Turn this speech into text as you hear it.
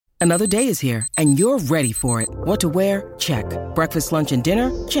Another day is here, and you're ready for it. What to wear? Check. Breakfast, lunch, and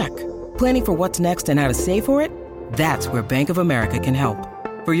dinner? Check. Planning for what's next and how to save for it? That's where Bank of America can help.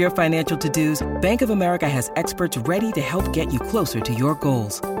 For your financial to-dos, Bank of America has experts ready to help get you closer to your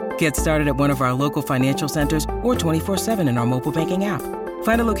goals. Get started at one of our local financial centers or 24/7 in our mobile banking app.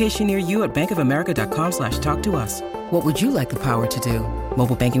 Find a location near you at bankofamerica.com/talktous. What would you like the power to do?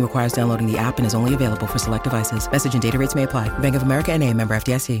 Mobile banking requires downloading the app and is only available for select devices. Message and data rates may apply. Bank of America N.A., member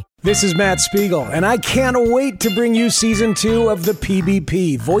FDIC. This is Matt Spiegel, and I can't wait to bring you Season 2 of the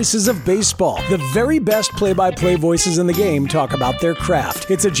PBP, Voices of Baseball. The very best play-by-play voices in the game talk about their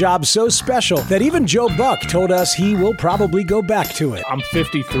craft. It's a job so special that even Joe Buck told us he will probably go back to it. I'm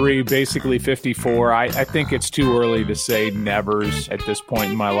 53, basically 54. I think it's too early to say nevers at this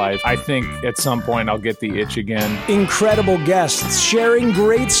point in my life. I think at some point I'll get the itch again. Incredible guests sharing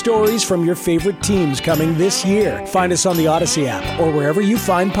great stories from your favorite teams coming this year. Find us on the Odyssey app or wherever you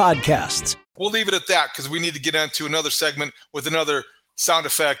find podcasts. We'll leave it at that because we need to get into another segment with another sound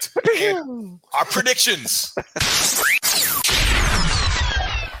effect and our predictions.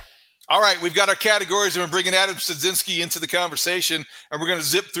 All right, we've got our categories and we're bringing Adam Sadzinski into the conversation, and we're going to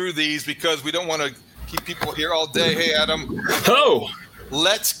zip through these because we don't want to keep people here all day. Hey, Adam. Oh.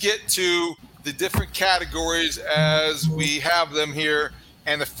 Let's get to the different categories as we have them here.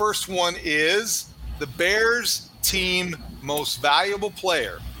 And the first one is the Bears team most valuable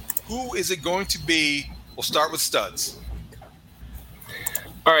player. Who is it going to be? We'll start with Studs.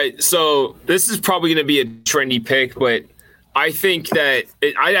 All right, so this is probably going to be a trendy pick, but I think that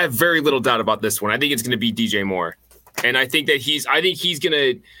I have very little doubt about this one. I think it's going to be DJ Moore, and I think that he's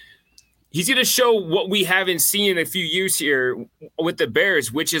going to show what we haven't seen in a few years here with the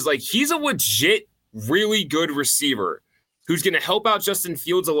Bears, which is like he's a legit, really good receiver who's going to help out Justin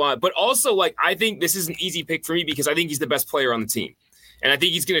Fields a lot. But also, like, I think this is an easy pick for me because I think he's the best player on the team. And I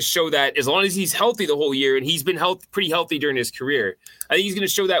think he's going to show that as long as he's healthy the whole year, and he's been pretty healthy during his career. I think he's going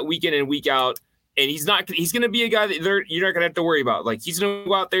to show that week in and week out. And he's going to be a guy that you're not going to have to worry about. Like, he's going to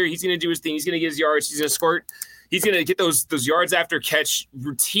go out there, he's going to do his thing, he's going to get his yards, he's going to squirt. He's going to get those yards after catch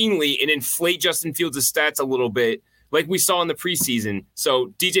routinely and inflate Justin Fields' stats a little bit, like we saw in the preseason.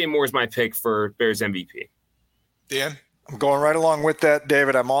 So DJ Moore is my pick for Bears MVP. Dan? I'm going right along with that,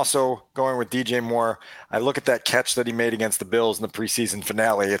 David. I'm also going with DJ Moore. I look at that catch that he made against the Bills in the preseason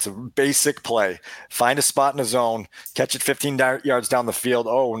finale. It's a basic play. Find a spot in the zone, catch it 15 yards down the field.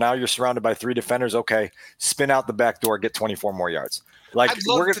 Oh, now you're surrounded by 3 defenders. Okay, spin out the back door, get 24 more yards. Like,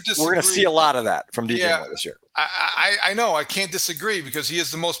 we're going to see a lot of that from DJ Moore this year. I know. I can't disagree because he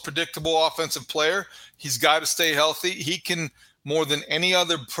is the most predictable offensive player. He's got to stay healthy. He can, more than any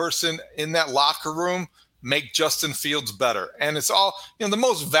other person in that locker room, make Justin Fields better. And it's all, the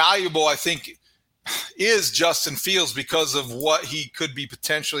most valuable, I think, is Justin Fields because of what he could be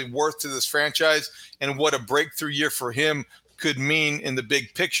potentially worth to this franchise and what a breakthrough year for him could mean in the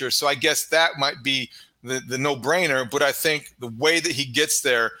big picture. So I guess that might be the no-brainer, but I think the way that he gets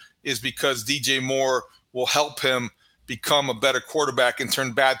there is because DJ Moore will help him become a better quarterback and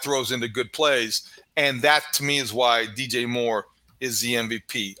turn bad throws into good plays. And that, to me, is why DJ Moore is the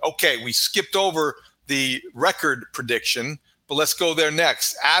MVP. Okay, we skipped over the record prediction, but let's go there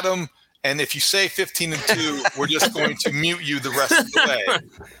next. Adam, and if you say 15-2, we're just going to mute you the rest of the way.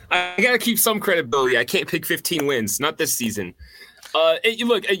 I got to keep some credibility. I can't pick 15 wins, not this season.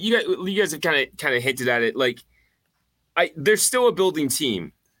 Look, you guys have kind of hinted at it. Like, they're still a building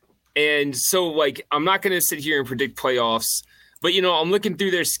team. And so, like, I'm not going to sit here and predict playoffs, but, I'm looking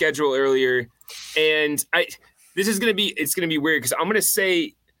through their schedule earlier, and it's going to be weird because I'm going to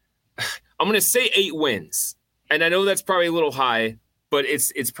say 8 wins. And I know that's probably a little high, but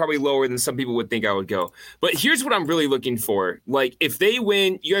it's probably lower than some people would think I would go. But here's what I'm really looking for. Like, if they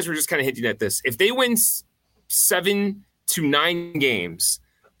win, you guys were just kind of hinting at this. If they win 7 to 9 games,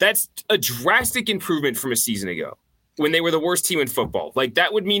 that's a drastic improvement from a season ago when they were the worst team in football. Like,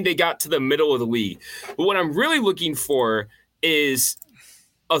 that would mean they got to the middle of the league. But what I'm really looking for is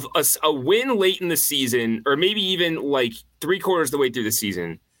a win late in the season, or maybe even like 3/4 of the way through the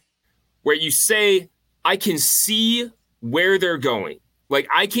season, where you say, I can see where they're going. Like,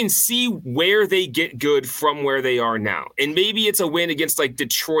 I can see where they get good from where they are now. And maybe it's a win against like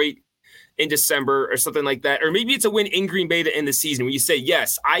Detroit in December or something like that. Or maybe it's a win in Green Bay to end the season where you say,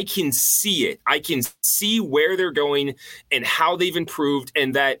 yes, I can see it. I can see where they're going and how they've improved,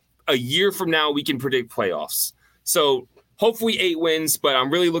 and that a year from now we can predict playoffs. So hopefully 8 wins, but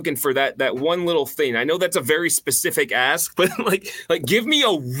I'm really looking for that one little thing. I know that's a very specific ask, but like give me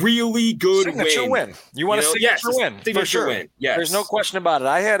a really good signature win. You want a signature win? Signature for sure. win. Yes. There's no question about it.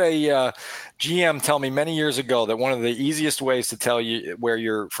 I had a GM tell me many years ago that one of the easiest ways to tell you where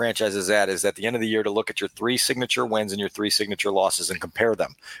your franchise is at the end of the year to look at your 3 signature wins and your 3 signature losses and compare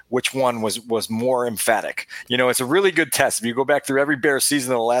them. Which one was more emphatic? It's a really good test. If you go back through every Bears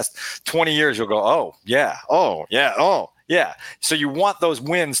season in the last 20 years, you'll go, oh, yeah, oh, yeah, oh, yeah. So you want those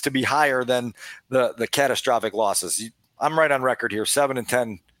wins to be higher than the catastrophic losses. I'm right on record here,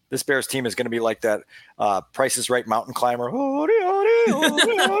 7-10. This Bears team is going to be like that Price is Right mountain climber.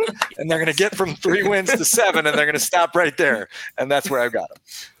 And they're going to get from 3 wins to 7, and they're going to stop right there. And that's where I've got them.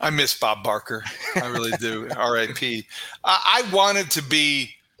 I miss Bob Barker. I really do. R.I.P. I wanted to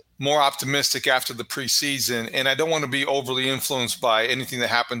be more optimistic after the preseason, and I don't want to be overly influenced by anything that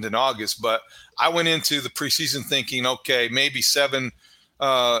happened in August, but I went into the preseason thinking, okay, maybe 7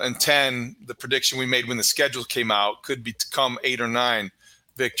 and 10, the prediction we made when the schedule came out, could become 8 or 9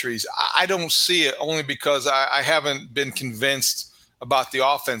 victories. I don't see it, only because I haven't been convinced about the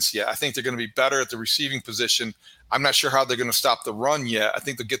offense yet. I think they're going to be better at the receiving position. I'm not sure how they're going to stop the run yet. I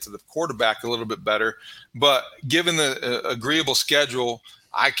think they'll get to the quarterback a little bit better. But given the agreeable schedule,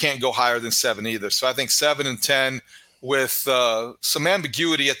 I can't go higher than 7 either. So I think 7 and 10 with some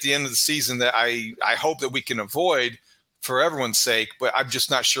ambiguity at the end of the season that I hope that we can avoid for everyone's sake, but I'm just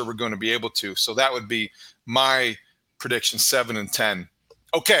not sure we're going to be able to. So that would be my prediction, 7 and 10.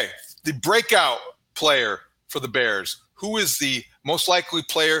 Okay, the breakout player for the Bears. Who is the most likely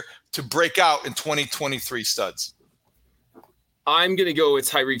player to break out in 2023, Studs? I'm going to go with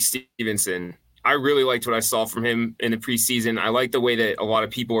Tyrique Stevenson. I really liked what I saw from him in the preseason. I like the way that a lot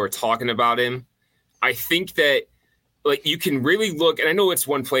of people are talking about him. I think that you can really look, and I know it's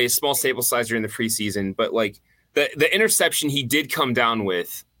one play, a small sample size during the preseason, but the interception he did come down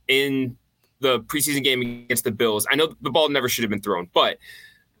with in the preseason game against the Bills. I know the ball never should have been thrown, but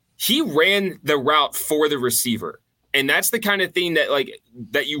he ran the route for the receiver. And that's the kind of thing that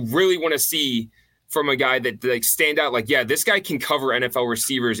that you really want to see from a guy that stand out. This guy can cover NFL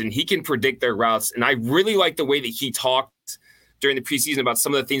receivers and he can predict their routes. And I really like the way that he talked during the preseason about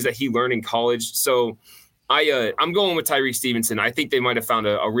some of the things that he learned in college. So I'm going with Tyrique Stevenson. I think they might have found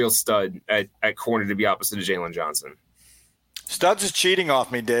a real stud at corner to be opposite of Jalen Johnson. Studs is cheating off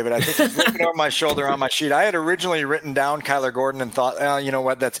me, David. I think he's looking over my shoulder on my sheet. I had originally written down Kyler Gordon and thought, you know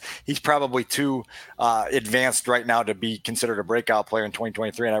what, he's probably too advanced right now to be considered a breakout player in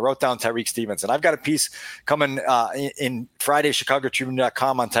 2023. And I wrote down Tyrique Stevenson. I've got a piece coming in Friday,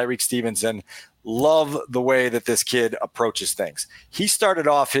 ChicagoTribune.com on Tyrique Stevenson. Love the way that this kid approaches things. He started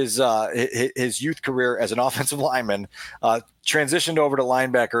off his youth career as an offensive lineman, transitioned over to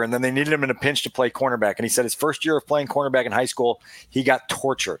linebacker, and then they needed him in a pinch to play cornerback. And he said his first year of playing cornerback in high school, he got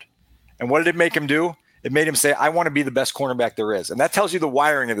tortured. And what did it make him do? It made him say, I want to be the best cornerback there is. And that tells you the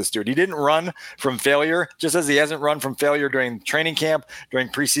wiring of this dude. He didn't run from failure, just as he hasn't run from failure during training camp, during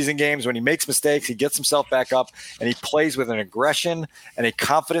preseason games. When he makes mistakes, he gets himself back up, and he plays with an aggression and a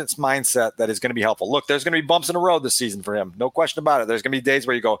confidence mindset that is going to be helpful. Look, there's going to be bumps in the road this season for him. No question about it. There's going to be days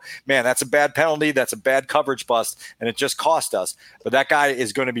where you go, man, that's a bad penalty. That's a bad coverage bust, and it just cost us. But that guy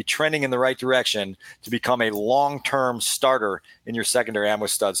is going to be trending in the right direction to become a long-term starter in your secondary. I'm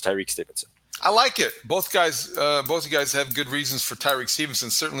with Studs, Tyrique Stevenson. I like it. Both you guys have good reasons for Tyrique Stevenson.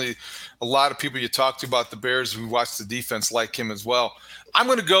 Certainly a lot of people you talk to about the Bears who watch the defense like him as well. I'm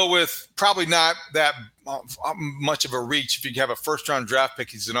going to go with probably not that much of a reach. If you have a first-round draft pick,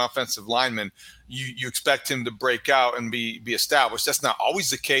 he's an offensive lineman, you expect him to break out and be established. That's not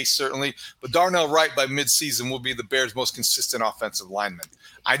always the case, certainly. But Darnell Wright by midseason will be the Bears' most consistent offensive lineman.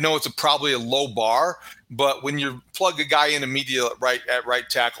 I know it's probably a low bar, but when you plug a guy in immediate at right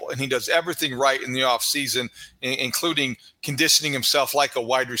tackle and he does everything right in the offseason, including conditioning himself like a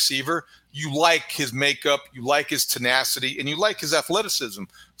wide receiver, you like his makeup, you like his tenacity, and you like his athleticism.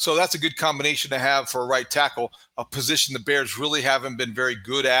 So that's a good combination to have for a right tackle, a position the Bears really haven't been very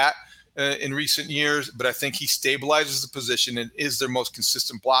good at in recent years, but I think he stabilizes the position and is their most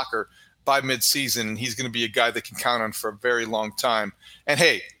consistent blocker by midseason, and he's going to be a guy that can count on for a very long time. And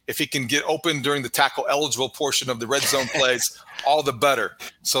hey, if he can get open during the tackle eligible portion of the red zone plays, all the better.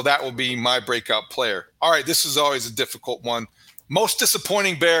 So that will be my breakout player. All right, this is always a difficult one. Most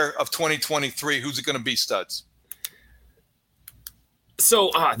disappointing Bear of 2023, who's it going to be, Studs?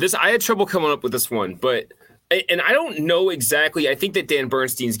 So I had trouble coming up with this one, and I don't know exactly. I think that Dan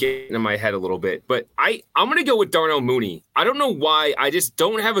Bernstein's getting in my head a little bit, but I'm going to go with Darnell Mooney. I don't know why. I just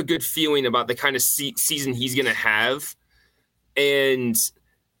don't have a good feeling about the kind of season he's going to have. And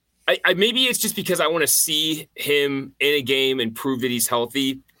I maybe it's just because I want to see him in a game and prove that he's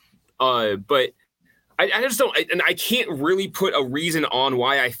healthy. But I just don't, and I can't really put a reason on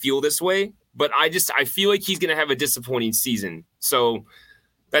why I feel this way, but I feel like he's going to have a disappointing season. So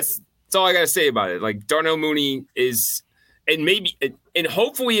That's all I got to say about it. Like, Darnell Mooney is – and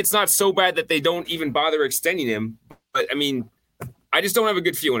hopefully it's not so bad that they don't even bother extending him. But, I mean, I just don't have a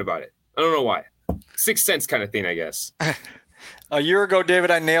good feeling about it. I don't know why. Sixth sense kind of thing, I guess. A year ago,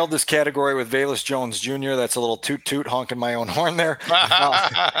 David, I nailed this category with Velus Jones Jr. That's a little toot honking my own horn there.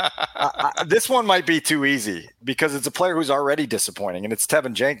 This one might be too easy because it's a player who's already disappointing, and it's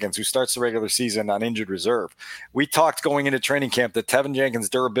Tevin Jenkins, who starts the regular season on injured reserve. We talked going into training camp that Tevin Jenkins'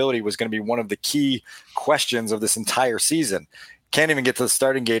 durability was going to be one of the key questions of this entire season. Can't even get to the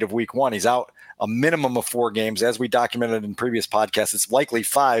starting gate of week 1. He's out a minimum of 4 games. As we documented in previous podcasts, it's likely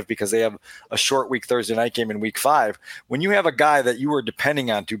 5 because they have a short week Thursday night game in week 5. When you have a guy that you are depending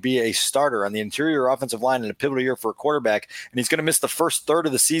on to be a starter on the interior offensive line in a pivotal year for a quarterback, and he's going to miss the first third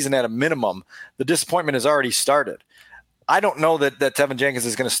of the season at a minimum, the disappointment has already started. I don't know that Tevin Jenkins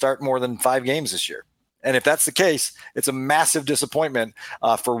is going to start more than 5 games this year. And if that's the case, it's a massive disappointment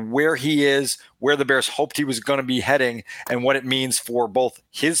for where he is, where the Bears hoped he was going to be heading, and what it means for both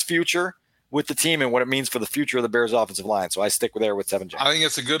his future with the team and what it means for the future of the Bears offensive line. So I stick with Tevin Jenkins. I think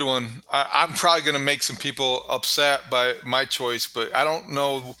it's a good one. I'm probably going to make some people upset by my choice, but I don't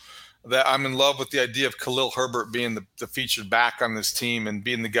know that I'm in love with the idea of Khalil Herbert being the featured back on this team and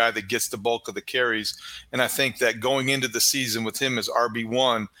being the guy that gets the bulk of the carries. And I think that going into the season with him as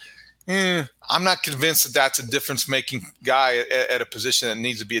RB1, I'm not convinced that that's a difference-making guy at a position that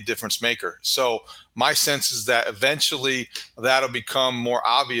needs to be a difference maker. So my sense is that eventually that'll become more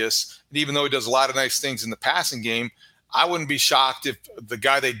obvious. And even though he does a lot of nice things in the passing game, I wouldn't be shocked if the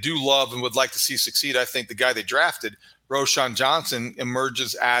guy they do love and would like to see succeed, I think the guy they drafted, Roschon Johnson,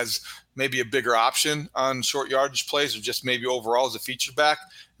 emerges as maybe a bigger option on short yardage plays or just maybe overall as a feature back.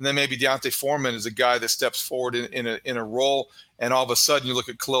 And then maybe Deontay Foreman is a guy that steps forward in a role. And all of a sudden you look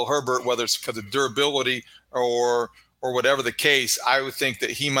at Khalil Herbert, whether it's because of durability or whatever the case, I would think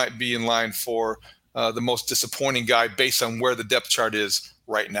that he might be in line for the most disappointing guy based on where the depth chart is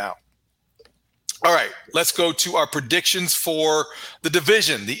right now. All right, let's go to our predictions for the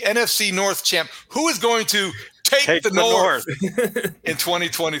division, the NFC North champ. Who is going to take the North in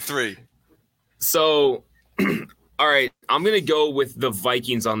 2023? So, all right, I'm going to go with the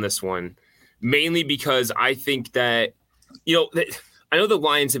Vikings on this one, mainly because I think that, I know the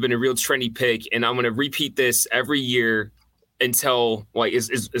Lions have been a real trendy pick, and I'm going to repeat this every year until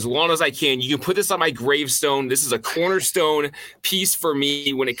as long as I can. You can put this on my gravestone. This is a cornerstone piece for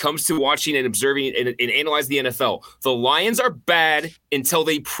me when it comes to watching and observing and analyzing the NFL. The Lions are bad until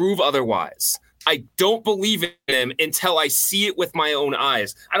they prove otherwise. I don't believe in them until I see it with my own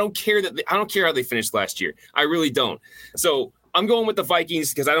eyes. I don't care how they finished last year. I really don't. So I'm going with the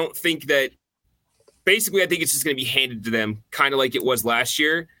Vikings because I don't think that. Basically, I think it's just going to be handed to them, kind of like it was last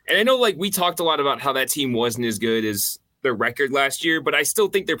year. And I know, we talked a lot about how that team wasn't as good as their record last year, but I still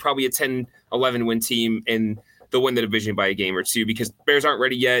think they're probably a 10-11 win team, and they'll win the division by a game or two because Bears aren't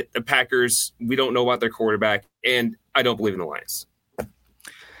ready yet. The Packers, we don't know about their quarterback, and I don't believe in the Lions.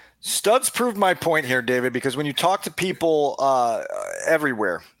 Studs proved my point here, David, because when you talk to people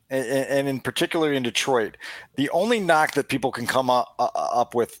everywhere, and in particular in Detroit, the only knock that people can come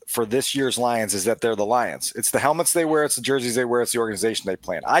up with for this year's Lions is that they're the Lions. It's the helmets they wear, it's the jerseys they wear, it's the organization they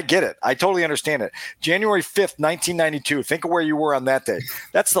play in. I get it. I totally understand it. January 5th, 1992, think of where you were on that day.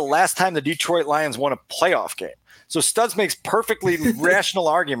 That's the last time the Detroit Lions won a playoff game. So Studs makes perfectly rational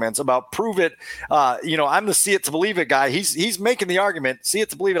arguments about prove it. I'm the see it to believe it guy. He's making the argument, see it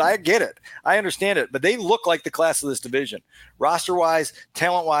to believe it. I get it. I understand it. But they look like the class of this division. Roster-wise,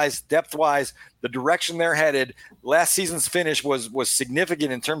 talent-wise, depth-wise, the direction they're headed. Last season's finish was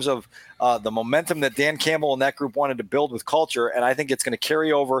significant in terms of the momentum that Dan Campbell and that group wanted to build with culture. And I think it's going to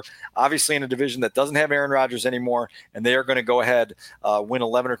carry over, obviously, in a division that doesn't have Aaron Rodgers anymore. And they are going to go ahead, win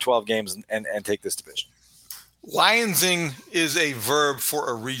 11 or 12 games and take this division. Lionsing is a verb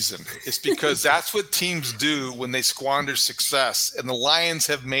for a reason. It's because that's what teams do when they squander success. And the Lions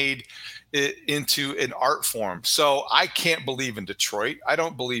have made it into an art form. So I can't believe in Detroit. I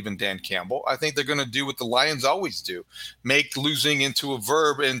don't believe in Dan Campbell. I think they're going to do what the Lions always do, make losing into a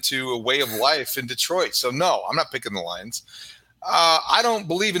verb, into a way of life in Detroit. So no, I'm not picking the Lions. I don't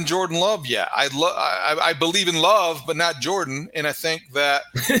believe in Jordan Love yet. I believe in Love, but not Jordan. And I think that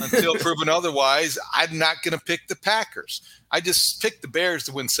until proven otherwise, I'm not going to pick the Packers. I just picked the Bears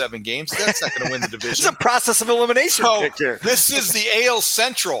to win 7 games. That's not going to win the division. It's a process of elimination pick here. This is the AL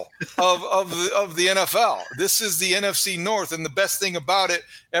Central of the NFL. This is the NFC North. And the best thing about it,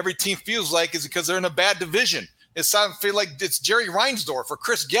 every team feels like, is because they're in a bad division. I feel like it's Jerry Reinsdorf or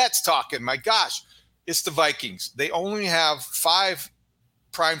Chris Getz talking. My gosh. It's the Vikings. They only have 5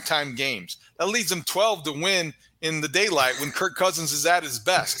 primetime games. That leaves them 12 to win in the daylight when Kirk Cousins is at his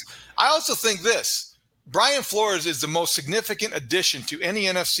best. I also think this. Brian Flores is the most significant addition to any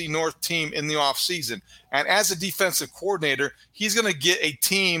NFC North team in the offseason. And as a defensive coordinator, he's going to get a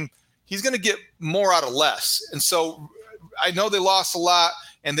team – he's going to get more out of less. And so I know they lost a lot,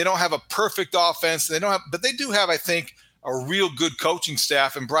 and they don't have a perfect offense. But they do have, I think, a real good coaching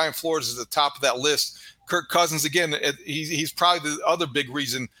staff, and Brian Flores is at the top of that list. Kirk Cousins, again, he's probably the other big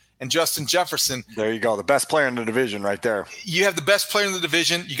reason, and Justin Jefferson. There you go, the best player in the division right there. You have the best player in the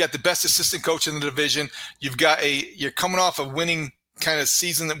division. You got the best assistant coach in the division. You're coming off a winning kind of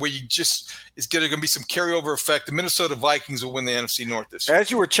season where it's going to be some carryover effect. The Minnesota Vikings will win the NFC North this year.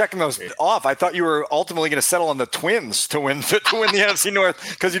 As you were checking those off, I thought you were ultimately going to settle on the Twins to win the NFC North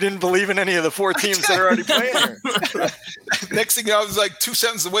because you didn't believe in any of the 4 teams that are already playing here. Next thing I was like 2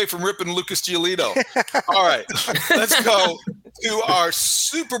 sentences away from ripping Lucas Giolito. All right, let's go to our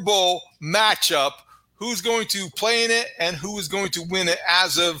Super Bowl matchup. Who's going to play in it and who is going to win it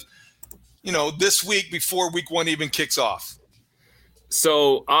as of, this week before week 1 even kicks off?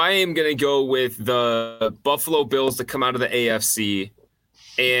 So I am going to go with the Buffalo Bills to come out of the AFC,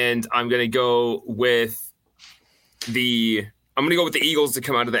 and I'm going to go with the Eagles to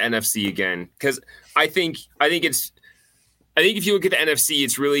come out of the NFC again, because I think if you look at the NFC,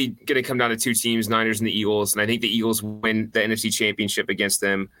 it's really going to come down to 2 teams, Niners and the Eagles, and I think the Eagles win the NFC Championship against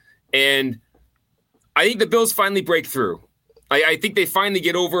them, and I think the Bills finally break through. I think they finally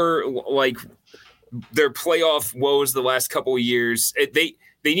get over their playoff woes the last couple of years. They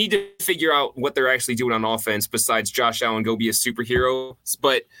need to figure out what they're actually doing on offense besides Josh Allen go be a superhero.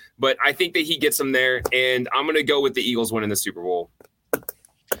 But I think that he gets them there, and I'm going to go with the Eagles winning the Super Bowl.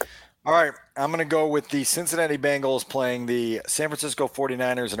 All right, I'm going to go with the Cincinnati Bengals playing the San Francisco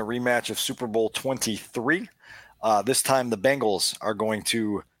 49ers in a rematch of Super Bowl 23. This time the Bengals are going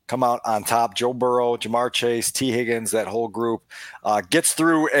to come out on top. Joe Burrow, Jamar Chase, T. Higgins, that whole group gets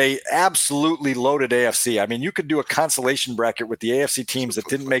through a absolutely loaded AFC. I mean, you could do a consolation bracket with the AFC teams that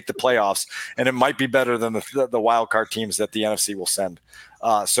didn't make the playoffs, and it might be better than the wild card teams that the NFC will send.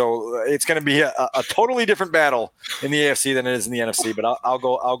 So it's going to be a totally different battle in the AFC than it is in the NFC. But I'll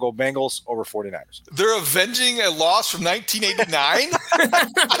go Bengals over 49ers. They're avenging a loss from 1989.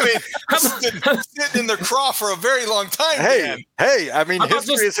 I mean, sitting in their craw for a very long time. Hey, I mean,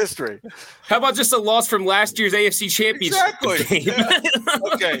 history is history. How about just a loss from last year's AFC Championship game? Yeah.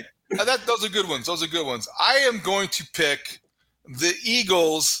 Okay, those are good ones. I am going to pick the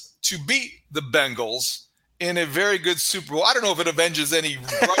Eagles to beat the Bengals in a very good Super Bowl. I don't know if it avenges any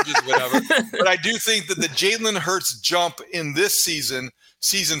grudges, whatever, but I do think that the Jalen Hurts jump in this season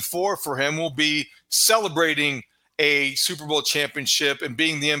 4 for him, will be celebrating a Super Bowl championship and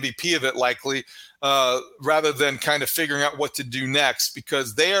being the MVP of it likely, rather than kind of figuring out what to do next,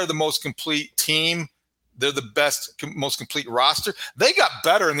 because they are the most complete team. They're the best, most complete roster. They got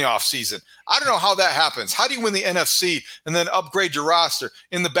better in the offseason. I don't know how that happens. How do you win the NFC and then upgrade your roster?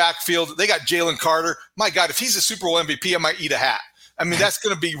 In the backfield, they got Jalen Carter. My God, if he's a Super Bowl MVP, I might eat a hat. I mean, that's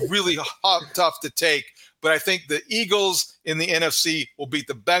going to be really tough to take. But I think the Eagles in the NFC will beat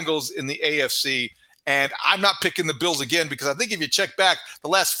the Bengals in the AFC. And I'm not picking the Bills again, because I think if you check back the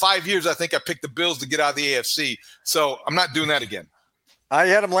last 5 years, I think I picked the Bills to get out of the AFC. So I'm not doing that again. I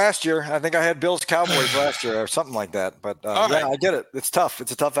had them last year. I think I had Bills Cowboys last year or something like that. But yeah, I get it. It's tough.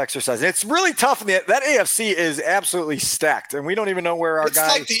 It's a tough exercise. It's really tough. That AFC is absolutely stacked, and we don't even know where our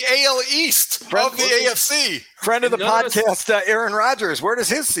guys. It's like the AL East of the AFC. Friend of the podcast, Aaron Rodgers. Where does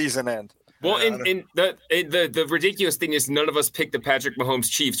his season end? Well, and the ridiculous thing is none of us picked the Patrick Mahomes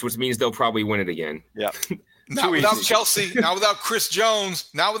Chiefs, which means they'll probably win it again. Yeah. Not without Kelsey, not without Chris Jones,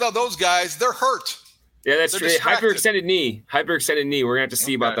 not without those guys. They're hurt. Yeah, that's true. Hyperextended knee. We're going to have to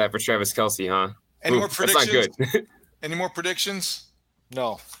see about that for Travis Kelce, huh? Any more predictions? That's not good. Any more predictions?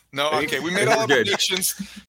 No. Okay, we made all our predictions.